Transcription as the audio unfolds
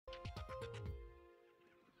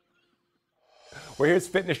Well, here's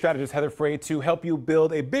fitness strategist Heather Frey to help you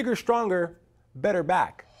build a bigger, stronger, better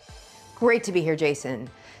back. Great to be here, Jason.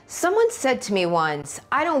 Someone said to me once,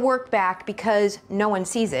 I don't work back because no one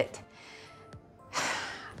sees it.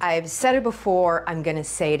 I've said it before, I'm gonna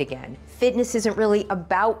say it again. Fitness isn't really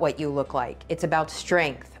about what you look like. It's about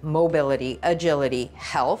strength, mobility, agility,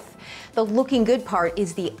 health. The looking good part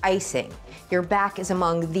is the icing. Your back is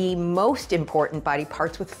among the most important body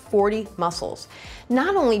parts with 40 muscles.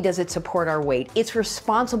 Not only does it support our weight, it's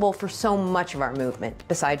responsible for so much of our movement,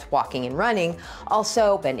 besides walking and running,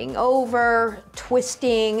 also bending over,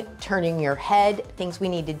 twisting, turning your head, things we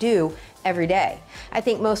need to do every day. I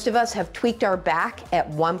think most of us have tweaked our back at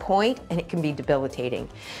one point, and it can be debilitating.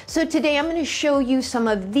 So today I'm going to show you some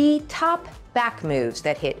of the top back moves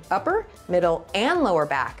that hit upper, middle, and lower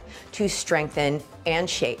back to strengthen and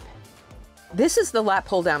shape. This is the lat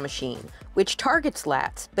pull-down machine, which targets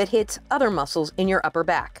lats but hits other muscles in your upper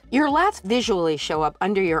back. Your lats visually show up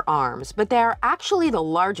under your arms, but they are actually the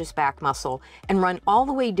largest back muscle and run all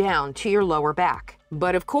the way down to your lower back.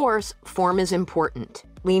 But of course, form is important.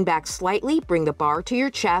 Lean back slightly, bring the bar to your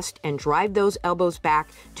chest, and drive those elbows back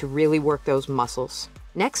to really work those muscles.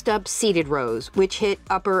 Next up, seated rows, which hit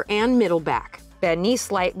upper and middle back. Bend knees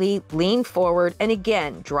slightly, lean forward, and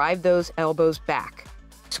again, drive those elbows back.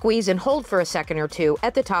 Squeeze and hold for a second or two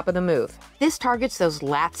at the top of the move. This targets those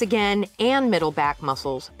lats again and middle back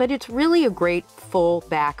muscles, but it's really a great full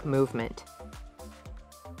back movement.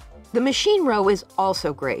 The machine row is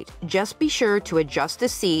also great. Just be sure to adjust the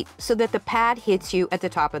seat so that the pad hits you at the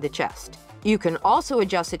top of the chest. You can also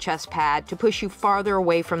adjust the chest pad to push you farther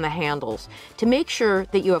away from the handles to make sure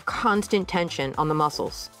that you have constant tension on the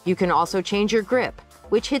muscles. You can also change your grip,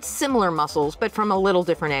 which hits similar muscles but from a little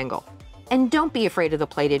different angle. And don't be afraid of the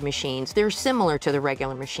plated machines. They're similar to the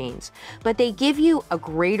regular machines, but they give you a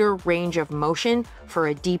greater range of motion for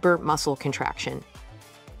a deeper muscle contraction.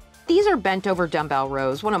 These are bent over dumbbell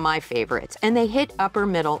rows, one of my favorites, and they hit upper,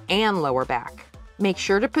 middle, and lower back. Make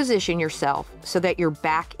sure to position yourself so that your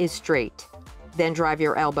back is straight. Then drive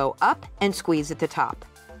your elbow up and squeeze at the top.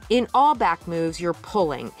 In all back moves, you're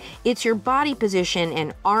pulling. It's your body position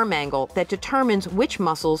and arm angle that determines which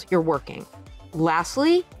muscles you're working.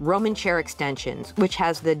 Lastly, Roman chair extensions, which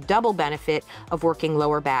has the double benefit of working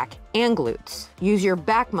lower back and glutes. Use your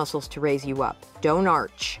back muscles to raise you up, don't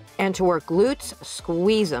arch. And to work glutes,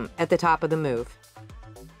 squeeze them at the top of the move.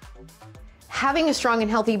 Having a strong and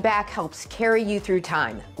healthy back helps carry you through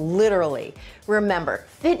time, literally. Remember,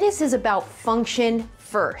 fitness is about function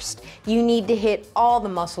first. You need to hit all the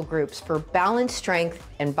muscle groups for balance, strength,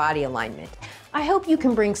 and body alignment. I hope you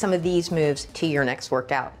can bring some of these moves to your next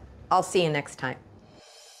workout. I'll see you next time.